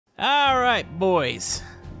All right, boys.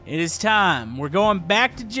 It is time. We're going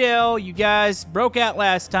back to jail. You guys broke out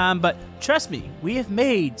last time, but trust me, we have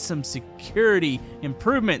made some security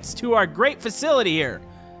improvements to our great facility here.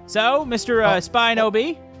 So, Mr. Spy and OB.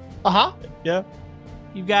 Uh-huh. Yeah.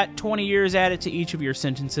 You've got 20 years added to each of your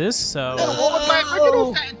sentences, so... What was my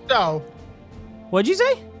original sentence, though? What'd you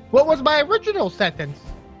say? What was my original sentence?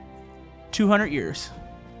 200 years.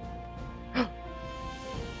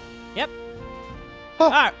 Yep. Huh. All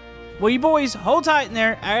right. Well, you boys, hold tight in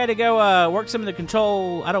there. I gotta go work some of the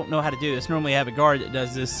control. I don't know how to do this. Normally I have a guard that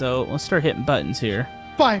does this, so let's start hitting buttons here.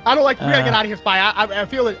 Spy, I don't like... We gotta get out of here, Spy. I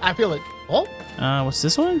feel it. I feel it. Oh? What's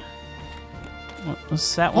this one?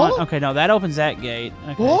 What's that one? Oh. Okay, no, that opens that gate.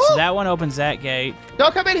 Okay, Oh. so that one opens that gate.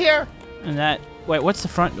 Don't come in here. And that... Wait, what's the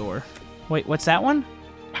front door? Wait, what's that one?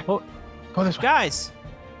 Oh, Go this way. guys!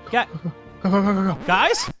 Go, go.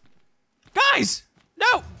 Guys? Guys!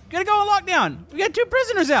 No! Gotta go on lockdown! We got 2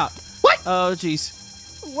 prisoners out! What? Oh,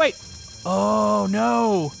 jeez. Wait. Oh,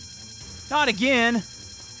 no. Not again.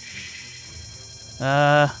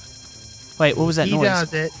 Wait, what was that He noise?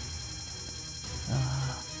 does it.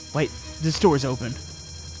 Wait, this door's open.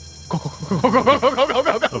 Go.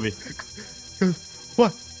 Obi.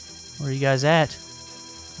 What? Where are you guys at?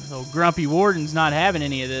 This old grumpy warden's not having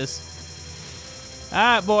any of this. All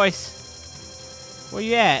right, boys. Where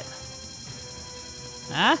you at?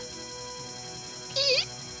 Huh?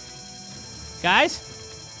 Guys?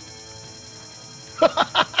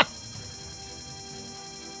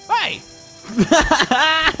 Hey!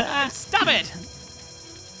 Stop it!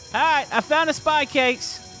 All right, I found a spy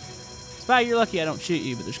case. Spy, you're lucky I don't shoot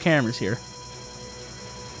you, but there's cameras here.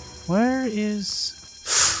 Where is...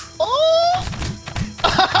 Oh!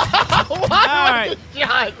 Why All right. was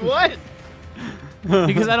shot? What?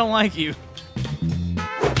 Because I don't like you.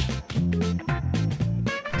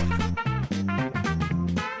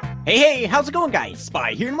 Hey, how's it going, guys?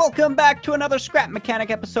 Spy here, and welcome back to another Scrap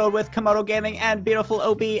Mechanic episode with Camodo Gaming and beautiful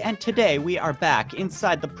OB. And today we are back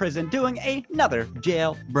inside the prison doing another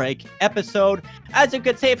Jailbreak episode. As you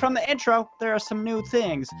could see from the intro, there are some new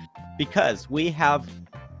things because we have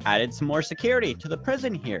added some more security to the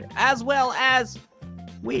prison here, as well as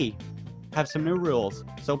we have some new rules.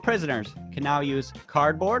 So prisoners can now use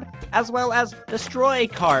cardboard as well as destroy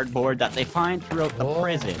cardboard that they find throughout the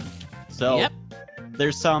prison. So Yep.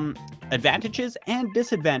 there's some advantages and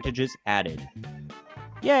disadvantages added.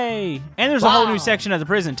 Yay! And there's a whole Wow. new section of the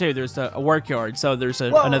prison, too. There's a work yard, so there's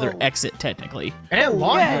Whoa. another exit, technically. And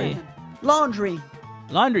laundry. Yay. Laundry.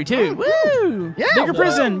 Laundry, too. Oh, Woo! Yeah, Bigger whoa.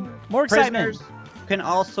 prison. More excitement. Prisoners can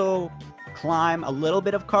also climb a little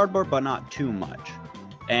bit of cardboard, but not too much.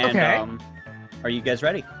 And Okay. are you guys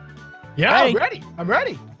ready? Yeah, Ready. I'm ready. I'm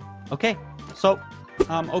ready. Okay. So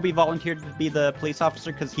Obi volunteered to be the police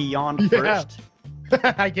officer because he yawned Yeah. first.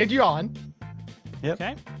 I get you on.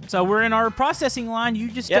 Okay. So we're in our processing line. You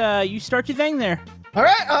just, Yep. you start your thing there. All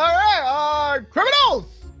right. Criminals,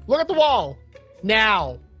 look at the wall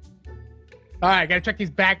now. All right, gotta check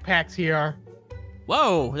these backpacks here.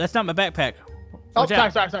 Whoa, that's not my backpack. Oh, Watch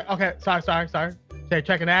out. sorry. Okay, sorry. Okay,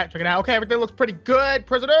 checking that. Okay, everything looks pretty good.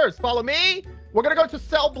 Prisoners, follow me. We're gonna go to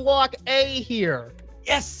cell block A here.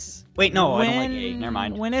 Yes. Wait, no, I don't like 8. Never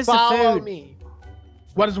mind. When is the Follow food? me.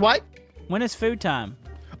 What is what? When is food time?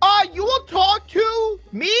 You will talk to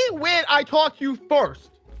me when I talk to you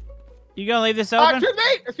first. You gonna leave this open?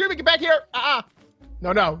 Excuse me, get back here.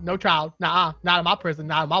 No child. Not in my prison,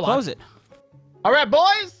 not in my life. Close it. All right,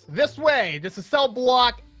 boys, this way. This is cell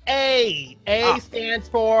block A. A stands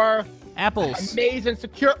for Apples. amazing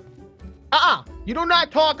secure. You do not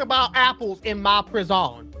talk about apples in my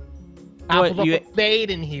prison. Apples What, you- are forbade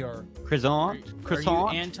in here. Croissant.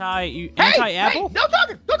 Are you anti-apple? Hey, no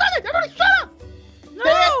talking. Everybody shut up.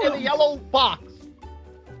 Stand in the yellow box.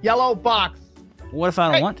 What if I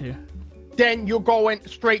don't Hey. want to? Then you're going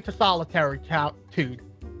straight to solitary tude.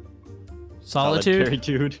 Solitude?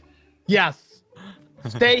 Solitude. Yes.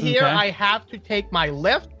 Stay here. Okay. I have to take my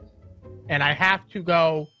lift, and I have to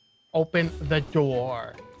go open the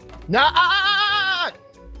door. No,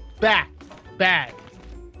 back.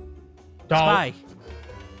 Don't. Spy.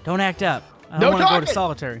 Don't act up. I No don't want to go to talking.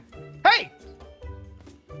 solitary. Hey,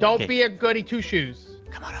 don't Okay. be a goody two shoes.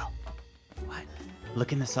 Come on out. What?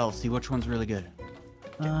 Look in the cell. See which one's really good.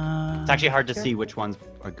 It's It's actually hard to see which ones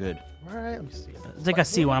are good. All right, let me see. I think I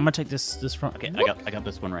see one. I'm gonna take this front. Okay, I got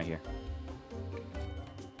this one right here.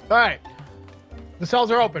 All right, the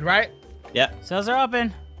cells are open, right? Yeah. Cells are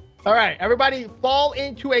open. All right, everybody fall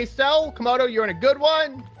into a cell. Komodo, you're in a good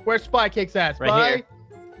one. Where's Spy Kicks at? Spy? Right here.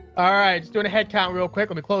 All right, just doing a head count real quick.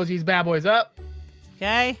 Let me close these bad boys up.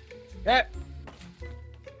 Okay. Yeah. Here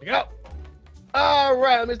we go. All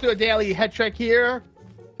right, let's do a daily head check here.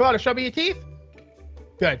 Come on, show me your teeth.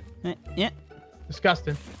 Good. Yeah.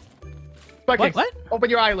 Disgusting. What? Open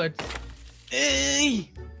your eyelids. Hey.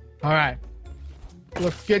 All right.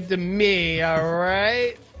 Looks good to me. All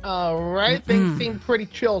right. All right. Things seem pretty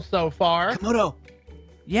chill so far. Camodo.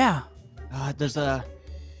 Yeah. There's a...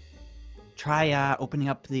 Try opening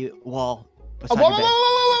up the wall. Whoa, whoa, whoa, whoa, whoa,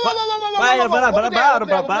 whoa,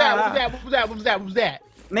 What was that?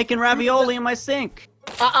 Making ravioli in my sink.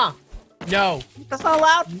 No. That's not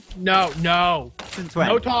allowed? No. Since when?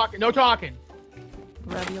 No talking.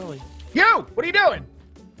 Ravioli. You! What are you doing?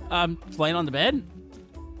 Laying on the bed.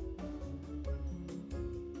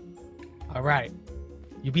 All right.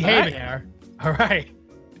 You behaving there. All right.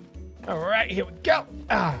 All right, here we go.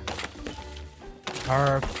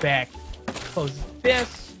 Perfect. Close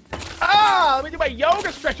this. Let me do my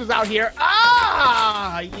yoga stretches out here.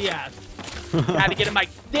 Yes. Gotta get in my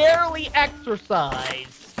daily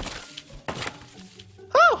exercise.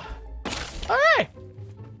 Whew. All right.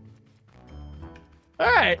 All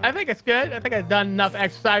right, I think it's good. I think I've done enough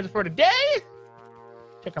exercise for today.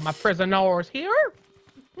 Check out my prisoners here.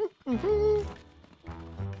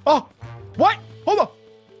 Oh, what? Hold on.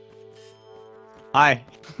 Hi.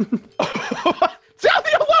 Tell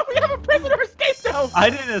me alone. We have a prisoner escape now. I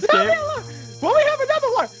didn't escape. Well, we have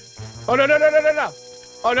another one. Oh, no.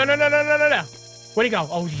 Oh, no. Where'd he go?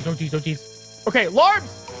 Oh, jeez. Okay, Larbs,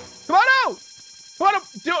 come on out. Come on,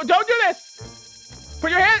 don't do this. Put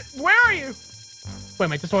your hand. Where are you? Wait a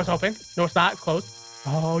minute, this door's open. No, it's not. It's closed.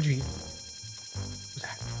 Oh, jeez. What's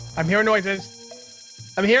that? I'm hearing noises.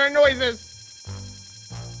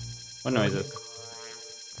 What noises?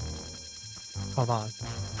 Hold on.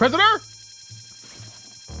 Prisoner?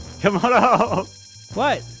 Camodo.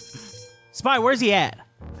 What? Spy, where's he at?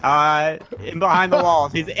 In behind the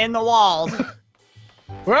walls. He's in the walls.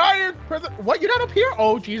 Where are you, prisoner? What? You're not up here?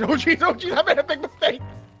 Oh, jeez. I made a big mistake.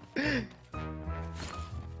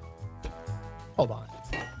 Hold on.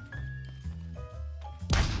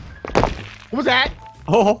 What was that?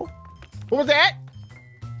 Oh. What was that?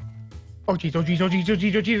 Oh, jeez. Oh, jeez.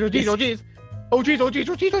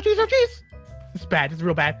 This is bad. This is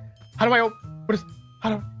real bad. How do I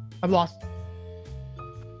I'm lost.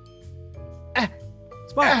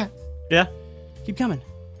 Spy. Yeah? Keep coming.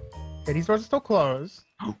 Okay, these doors are still closed.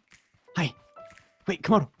 Oh. Hi. Wait,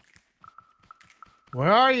 Camodo.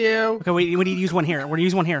 Where are you? Okay, we need to use one here. We're gonna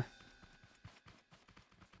use one here.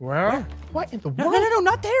 Where? What in the world? No,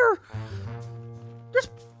 not there. There's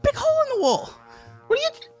a big hole in the wall. What are you?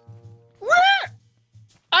 Where?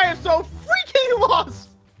 I am so freaking lost.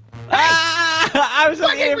 I was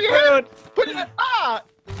eating food. Put it.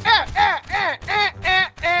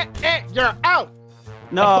 You're out.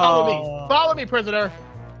 No. Follow me, prisoner.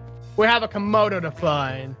 We have a Camodo to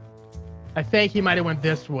find. I think he might have went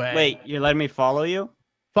this way. Wait, you're letting me follow you?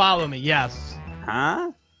 Follow me, yes.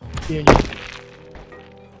 Huh? Did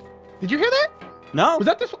you hear that? No. Was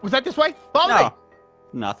that this way? Follow me.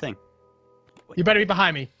 Nothing. You better be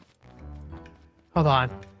behind me. Hold on.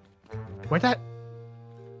 Where'd that?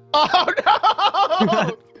 Oh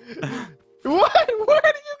no! What? Where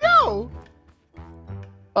did you go?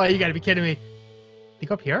 Oh, you gotta be kidding me. You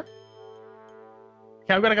go up here?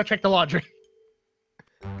 Okay, I'm gonna go check the laundry.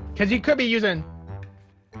 Because you could be using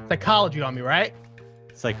psychology on me, right?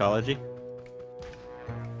 Psychology?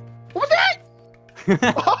 What was that?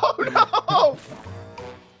 Oh no!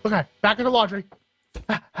 Okay, back in the laundry.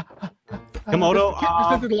 Komodo,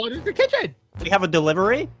 this is the laundry. This is the kitchen. We have a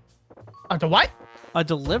delivery? The what? A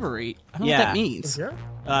delivery? I don't know what that means. Here?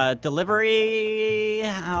 Delivery,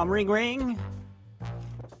 ring ring.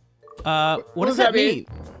 What does that mean?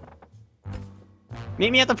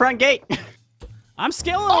 Meet me at the front gate. I'm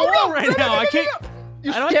scaling the wall right now. I can't.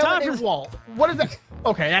 You I don't have time scaling for a this. wall. What is that?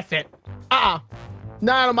 Okay, that's it. Not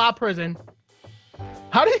out of my prison.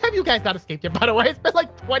 How have you guys not escaped yet, by the way? It's been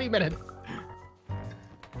like 20 minutes.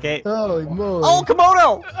 Okay. Holy moly. Oh,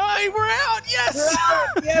 Camodo! Hey, we're out! Yes!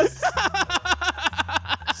 Yes!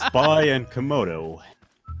 Spy and Camodo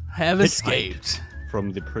Have escaped.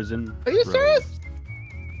 from the prison. Are you road. serious?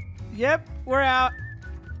 Yep, we're out.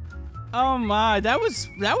 Oh my, that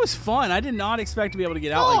was fun. I did not expect to be able to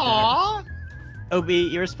get out like Aww. Obi,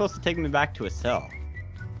 you were supposed to take me back to a cell.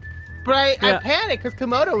 But I Yeah. panicked because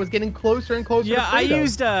Camodo was getting closer and closer that. Yeah,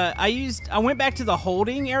 to I went back to the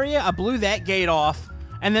holding area. I blew that gate off,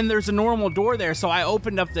 and then there's a normal door there, so I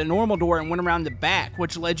opened up the normal door and went around the back,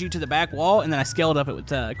 which led you to the back wall, and then I scaled up it with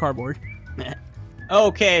cardboard.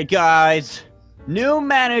 Okay, guys. New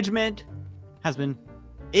management has been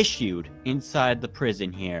issued inside the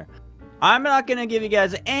prison here. I'm not gonna give you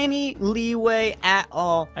guys any leeway at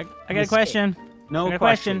all. I got a question. No I got a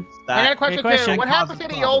questions. I got a question question. too. What happened to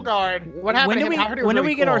the old guard? What happened to him? I heard he was When do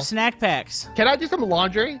really we get our cool. snack packs? Can I do some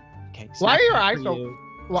laundry? Okay, Why are your eyes so?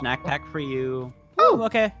 so? Snack pack for you. Oh,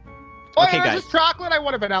 okay. Oh, Okay, yeah, guys. is this chocolate? I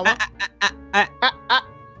want a vanilla.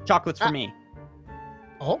 Chocolates for me.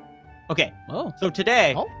 Oh, Okay, Oh. so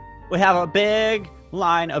today Oh. we have a big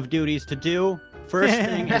line of duties to do. First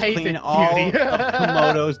thing is He's clean a all cutie. of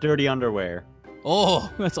Camodo's dirty underwear.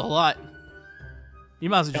 Oh, that's a lot. You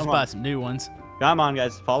might as well just Come buy on. some new ones. Come on,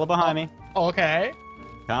 guys, follow behind me. okay.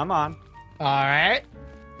 Come on, All right.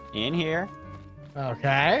 in here.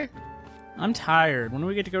 Okay. I'm tired. When do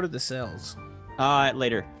we get to go to the cells?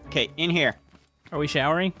 Later. Okay, in here. Are we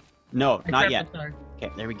showering? No, not yet. Sorry.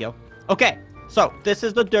 Okay, there we go. Okay, so this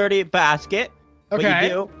is the dirty basket. What Okay. you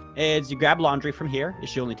do is you grab laundry from here. It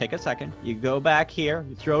should only take a second. You go back here,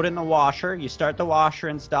 you throw it in the washer, you start the washer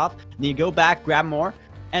and stuff. Then you go back, grab more,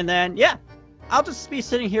 and then, yeah, I'll just be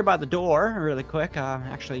sitting here by the door really quick.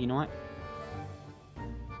 Actually, you know what?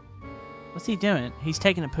 What's he doing? He's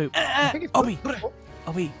taking a poop. I think it's- Obi. Oh,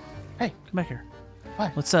 Obi, Hey. come back here.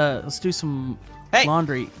 What? Let's do some Hey.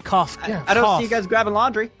 laundry. Cough. Yeah. I don't cough. see you guys grabbing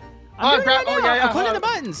laundry. I'm doing it right oh, now. yeah, I'm clicking yeah, the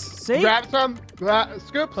buttons. See? Grab some.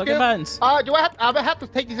 Scoop. Clicking Scoop. buttons. Do I have to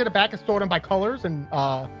take these in the back and sort them by colors and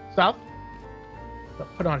stuff? So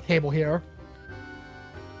put it on a table here.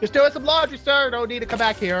 Just doing some laundry, sir. No need to come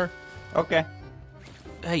back here. Okay.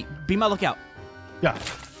 Hey, be my lookout. Yeah.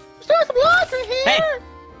 Just doing some laundry here. Hey.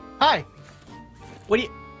 Hi. What do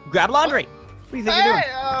you... Grab laundry. What do you think you're Hey,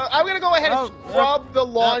 doing? I'm gonna go ahead and Oh, scrub the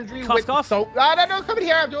laundry cough, with cough. soap. No, come in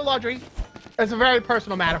here. I'm doing laundry. It's a very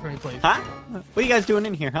personal matter for me, please. Huh? What are you guys doing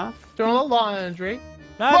in here, huh? Doing a little laundry.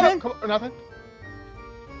 Nothing? Come on, nothing.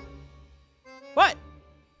 What?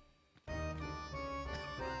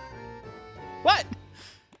 What?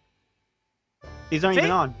 These aren't See?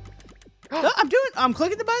 even on. No, I'm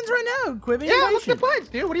clicking the buttons right now. Quit being Yeah, what's the impatient. buttons,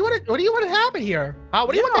 dude? What do you want to happen here?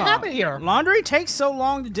 What do you want to Yeah. happen here? Laundry takes so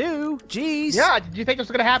long to do. Jeez. Yeah, did you think this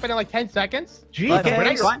was gonna happen in like 10 seconds? Jeez,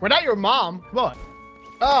 Okay, fine. we're not your mom. Come on.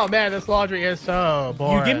 Oh man, this laundry is so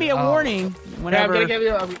boring. You give me a warning Yeah, I'm whenever. gonna give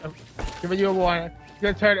you. I'm giving you a warning.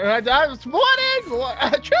 You're gonna turn. I was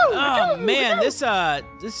warning. True. Oh true, man, true.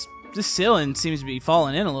 this ceiling seems to be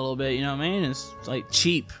falling in a little bit. You know what I mean? It's like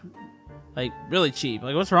cheap, like really cheap.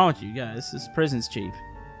 Like what's wrong with you guys? This prison's cheap.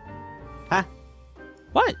 Huh?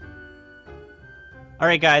 What? All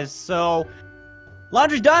right, guys. So,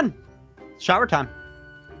 laundry's done. Shower time.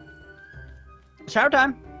 Shower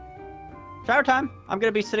time. Shower time. I'm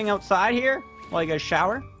gonna be sitting outside here while you guys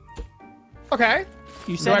shower. Okay.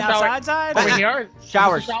 You Do said I shower- outside side? Over here.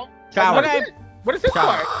 Showers. Is this a Shower. What is it? What is this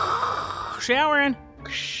Shower. for? Showering.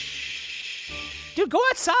 Dude, go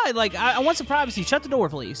outside. Like I want some privacy. Shut the door,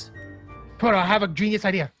 please. Come on, I have a genius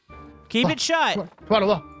idea. Keep it shut. Come on,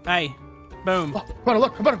 look. Hey, boom. Come on,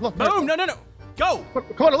 look. Come on, look. Boom. No. Go.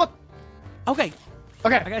 Come on, look. Okay.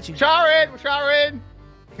 Okay. I got you. Showering. We're showering.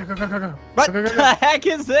 Go. What Go, go, go, the go. heck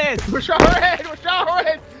is this? We're showering. We're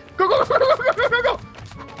showering. Go.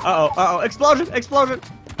 Uh-oh. Explosion.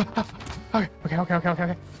 Okay.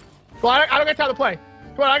 Well, I don't got time to play.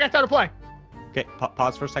 Come on, I got time to play. Okay,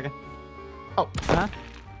 pause for a second. Oh.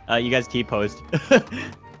 Huh? You guys T-posed.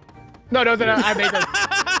 No, I made this.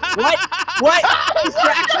 What?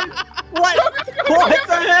 Distraction? What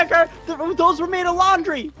the heck are... Those were made of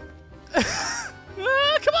laundry. Come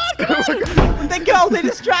on. Where'd they go? They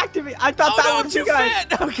distracted me. I thought Oh, that no, I'm was too you guys.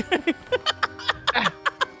 fat. Okay.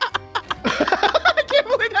 I can't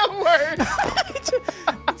believe that word.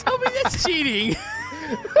 Tell me that's cheating.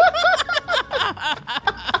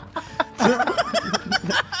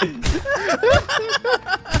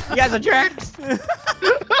 You guys are jerks.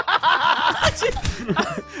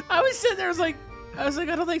 I was sitting there. I was like,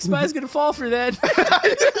 I don't think Spy's gonna fall for that.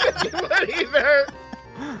 Not either.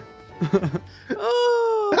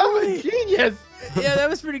 Oh, That was boy. genius. Yeah, that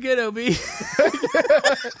was pretty good, Ob.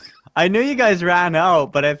 I knew you guys ran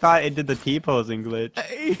out, but I thought it did the T-posing glitch.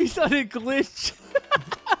 You thought it glitched.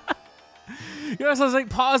 You know, so I was like,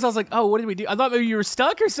 pause. I was like, oh, what did we do? I thought maybe you were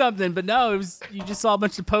stuck or something, but no, it was you just saw a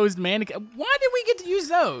bunch of posed mannequins. Why did we get to use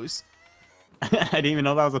those? I didn't even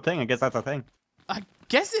know that was a thing. I guess that's a thing. I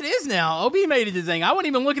guess it is now. Ob made it the thing. I wasn't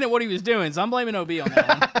even looking at what he was doing, so I'm blaming Ob on that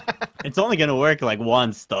one. It's only gonna work like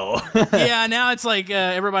once, though. Yeah, now it's like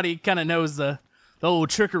everybody kind of knows the old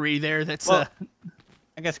trickery there. That's Well,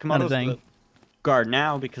 I guess Not a Camodo's thing. the guard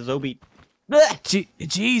now because Obi.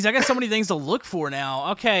 Jeez, I got so many things to look for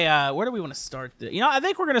now. Okay, where do we want to start? I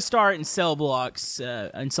think we're gonna start in cell blocks,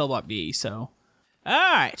 in cell block B. So,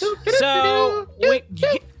 all right. So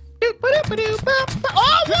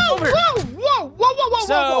Oh, whoa.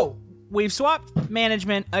 So we've swapped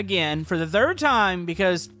management again for the third time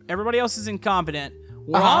because everybody else is incompetent.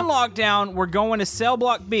 We're on lockdown. We're going to cell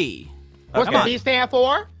block B. What's the B stand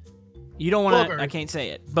for? You don't want to. I can't say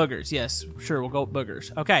it. Boogers. Yes, sure. We'll go with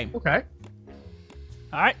boogers. Okay. Okay.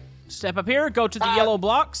 All right. Step up here. Go to the yellow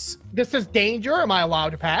blocks. This is danger. Am I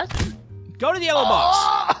allowed to pass? Go to the yellow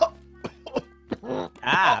box.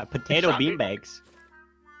 Potato beanbags.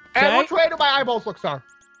 And which way do my eyeballs look, sir?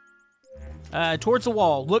 Towards the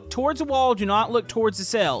wall. Look towards the wall. Do not look towards the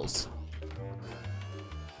cells.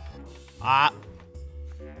 Ah.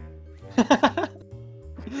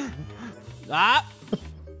 Ah.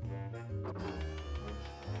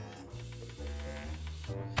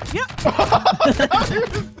 Yep.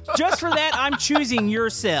 Just for that, I'm choosing your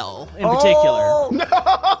cell in particular.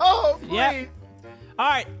 No! Please. Yep. All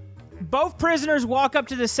right. Both prisoners walk up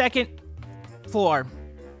to the second floor.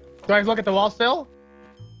 Do I look at the wall still?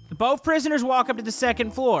 Both prisoners walk up to the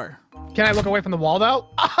second floor. Can I look away from the wall, though?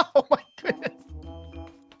 Oh, my goodness.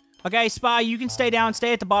 Okay, Spy, you can stay down.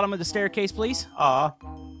 Stay at the bottom of the staircase, please.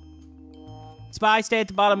 Spy, stay at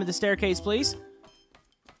the bottom of the staircase, please.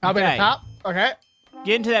 I'll be at the top. Okay.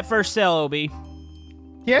 Get into that first cell, OB.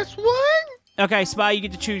 Guess what? Okay, Spy, you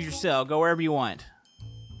get to choose your cell. Go wherever you want.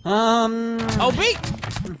 OB!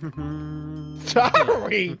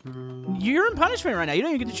 Sorry. You're in punishment right now. You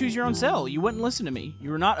don't even get to choose your own cell. You wouldn't listen to me. You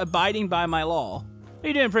were not abiding by my law. What are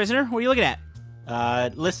you doing, prisoner? What are you looking at?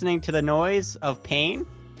 Listening to the noise of pain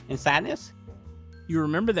and sadness. You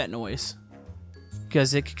remember that noise.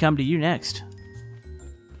 Because it could come to you next.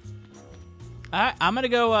 Alright, I'm gonna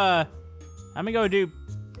go do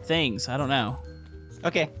things. I don't know.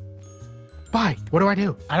 Okay. Bye. What do I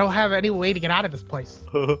do? I don't have any way to get out of this place.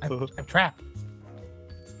 I'm trapped.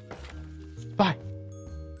 Bye.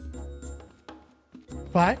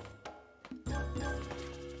 Bye.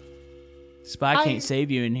 Spy can't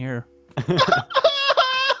save you in here.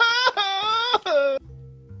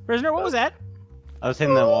 Prisoner, what was that? I was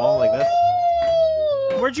hitting the wall like this.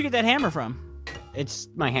 Where'd you get that hammer from? It's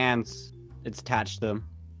my hands. It's attached to them.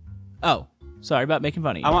 Oh, sorry about making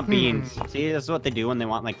fun of you. I want beans. See, this is what they do when they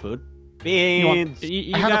want like food. Beans.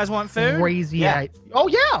 You guys want food? Crazy. Yeah. Oh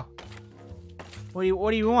yeah.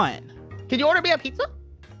 What do you want? Can you order me a pizza?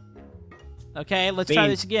 Okay, let's try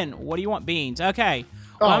this again. What do you want? Beans. Okay.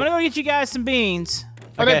 Well, I'm gonna go get you guys some beans.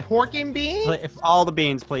 Are they pork and beans? If all the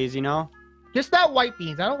beans, please. You know. Just not white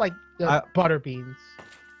beans. I don't like the butter beans.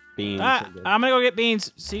 Beans. I'm gonna go get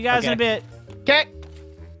beans. See you guys in a bit. Okay.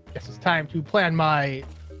 Guess it's time to plan my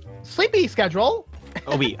sleepy schedule.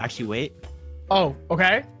 Oh wait, actually wait. Oh,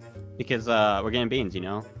 okay. Because we're getting beans, you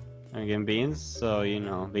know. We're getting beans, so you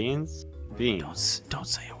know, beans. Don't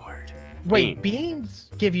say a word. Wait, beans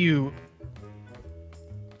give you.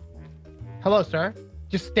 Hello, sir.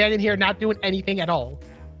 Just standing here, not doing anything at all.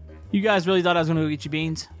 You guys really thought I was gonna go get you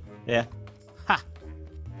beans? Yeah. Ha.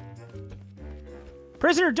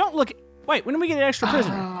 Prisoner, don't look. Wait, when do we get an extra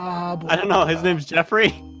prisoner? I don't know. His name's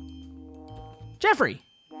Jeffrey. Jeffrey,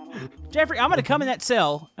 I'm gonna come in that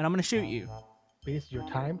cell and I'm gonna shoot you. Wait, this is your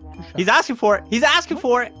time. He's asking for it. He's asking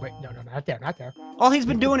for it. Wait, no, not there, not there. All he's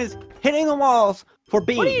been doing is hitting the walls for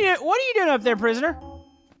beans. What are you doing up there, prisoner?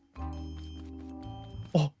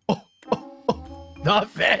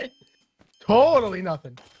 Nothing. Totally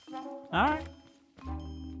nothing. All right.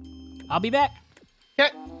 I'll be back.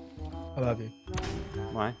 Okay. I love you.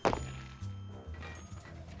 Why?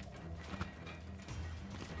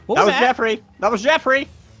 What That was was Jeffrey. That was Jeffrey.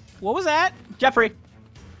 What was that? Jeffrey.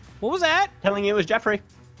 What was that? Telling you it was Jeffrey.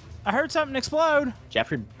 I heard something explode.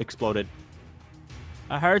 Jeffrey exploded.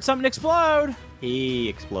 I heard something explode. He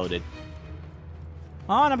exploded.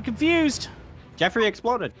 On, I'm confused. Jeffrey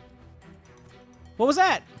exploded. What was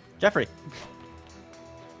that? Jeffrey.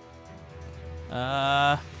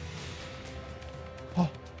 Oh,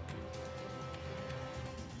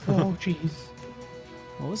 jeez.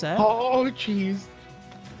 What was that? Oh, jeez.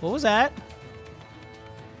 What was that?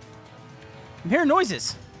 I'm hearing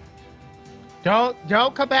noises. Don't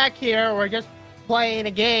come back here. We're just playing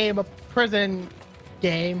a game, a prison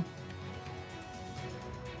game.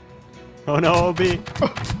 Oh no, OB. Who's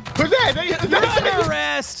that? You're under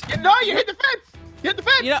arrest. No, you hit the fence. You hit the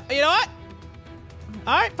fence. You know what?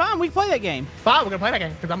 All right, fine. We can play that game. Fine, we're gonna play that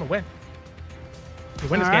game because I'm gonna win. We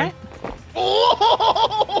win this All game. right.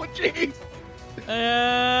 Oh, jeez.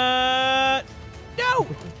 No.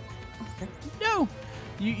 No.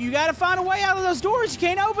 You gotta find a way out of those doors. You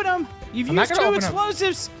can't open them. You've used 2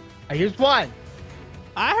 explosives. I used 1.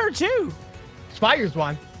 I heard 2. Spy used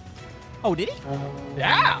 1. Oh, did he?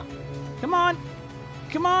 Yeah. Come on.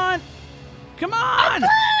 Come on. Come on.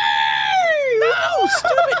 No,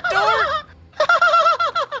 stupid door!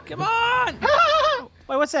 Come on!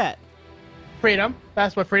 Wait, what's that? Freedom.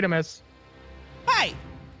 That's what freedom is. Hey!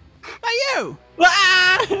 Hey, you!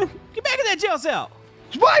 Ah! Get back in that jail cell!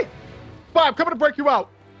 Spy! Spy, I'm coming to break you out.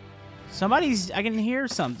 I can hear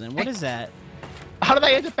something. What is that? How did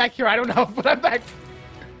I end up back here? I don't know, but I'm back.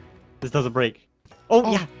 This doesn't break.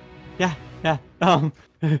 Oh, yeah. I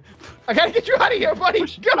gotta get you out of here, buddy.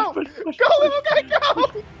 Go, go, little guy, go.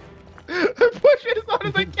 Push it as hard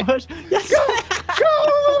as I can. Push. Yes. Go,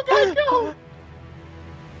 little guy, go.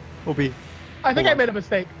 Obi. I think I made a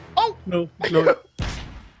mistake. Oh No.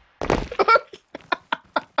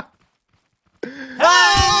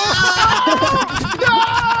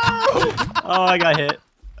 Oh, I got hit.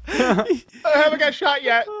 I haven't got shot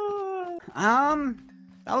yet.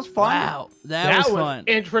 That was fun. Wow, that was fun.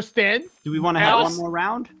 Interesting. Do we want to have one more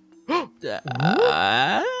round?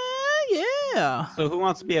 Yeah. So who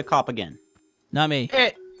wants to be a cop again? Not me.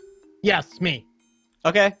 Yes, me.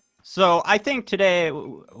 Okay. So I think today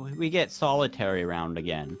we get solitary round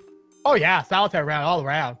again. Oh yeah, solitaire round all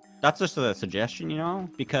around. That's just a suggestion, you know,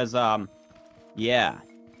 because yeah.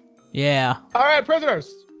 Yeah. All right,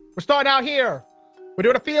 prisoners. We're starting out here. We're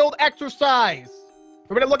doing a field exercise.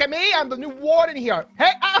 Everybody look at me. I'm the new warden here.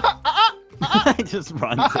 Hey, I just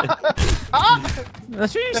runs it.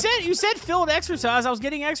 That's what you said. You said field exercise. I was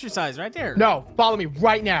getting exercise right there. No, follow me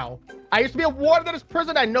right now. I used to be a warden of this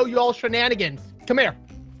prison. I know you all shenanigans. Come here.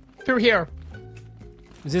 Through here.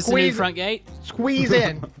 Is this the new front gate? Squeeze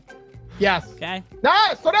in. Yes. Okay.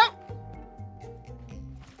 Nah, slow down.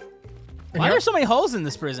 Why are there so many holes in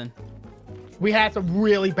this prison? We had some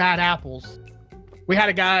really bad apples. We had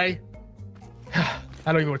a guy. I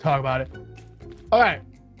don't even want to talk about it. All right.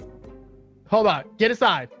 Hold on. Get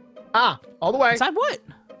inside. All the way. Inside what?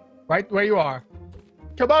 Right where you are.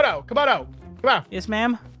 Camodo. Come on. Yes,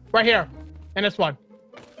 ma'am. Right here. And this one.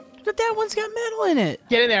 But that one's got metal in it.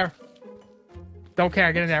 Get in there. Don't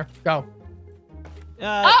care. Get in there. Go.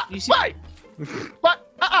 You see? Wait. What?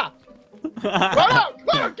 Come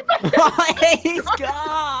on. Get back here. He's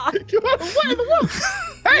gone. Come on. What in the world?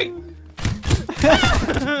 Hey.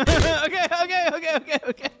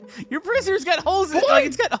 Okay. Your prisoner's got holes in it. Like,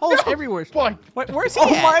 it's got holes everywhere. Boy. Where's he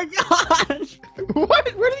Oh at? my gosh. What?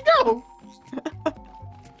 Where'd he go?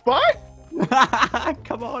 What?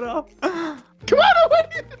 Camodo. Camodo, what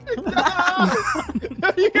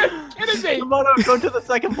are you kidding me? Camodo, go to the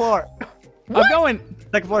second floor. I'm going.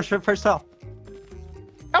 Second floor, first cell.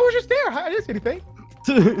 I was just there. I didn't see anything.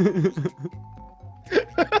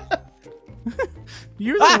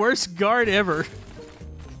 You're the worst guard ever.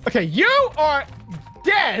 Okay, you are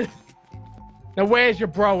dead. Now, where's your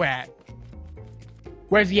bro at?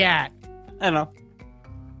 Where's he at? I don't know.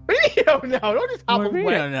 What do you don't know? Don't just hop away.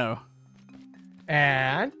 We don't know.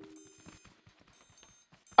 And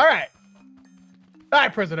all right,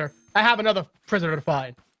 prisoner. I have another prisoner to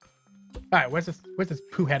find. All right, where's this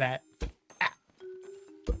poo head at?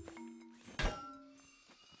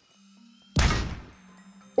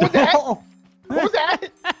 What was that? What was that?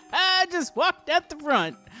 I just walked out the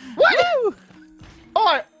front. What? Woo!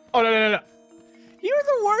 Oh no. You're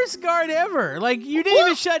the worst guard ever. Like, you didn't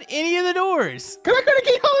even shut any of the doors. Cause I couldn't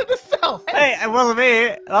get out of the cell. Hey, it wasn't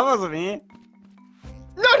me. That wasn't me.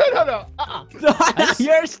 No.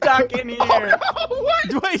 You're stuck in here. Oh, no.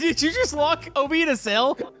 What? Wait, did you just lock Obi in a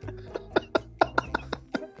cell?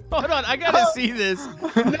 Hold on, I gotta see this.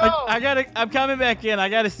 No. I'm coming back in. I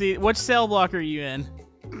gotta see. Which cell block are you in?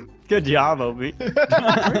 Good job, Obi. How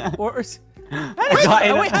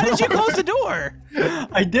did you close the door?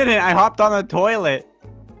 I didn't. I hopped on the toilet.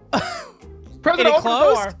 Prisoner, it open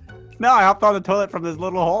closed? the door. No, I hopped on the toilet from this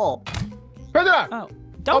little hole. Prisoner, Oh,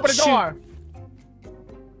 don't open the shoot. door.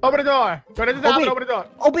 Open the door. Go to the top and open the door.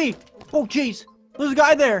 Obi! Oh, jeez. There's a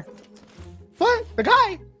guy there. What? The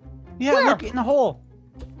guy? Yeah, Where? look in the hole.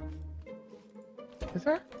 Is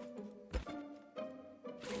there?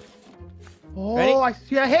 Oh, Ready? I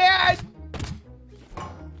see a head.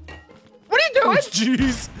 What are you doing?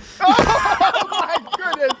 Jeez. Oh my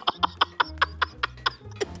goodness.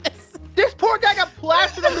 This poor guy got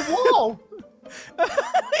plastered on the wall.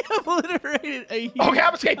 I obliterated a huge... Okay,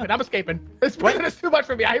 I'm escaping. This prison is too much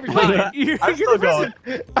for me. I resign. Wait. You're I'm still going.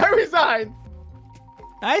 I resign.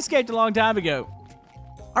 I escaped a long time ago.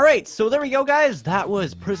 All right, so there we go, guys. That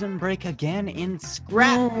was Prison Break again in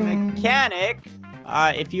Scrap Mechanic.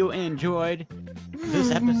 If you enjoyed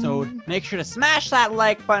this episode, make sure to smash that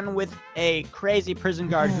like button with a crazy prison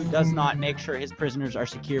guard who does not make sure his prisoners are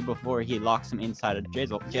secure before he locks them inside a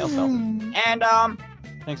jail cell. And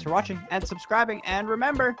thanks for watching and subscribing. And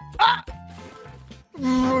remember,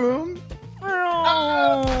 Oh.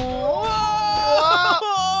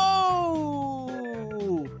 Oh!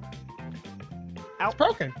 It's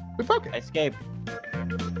broken. We broke I it. escaped.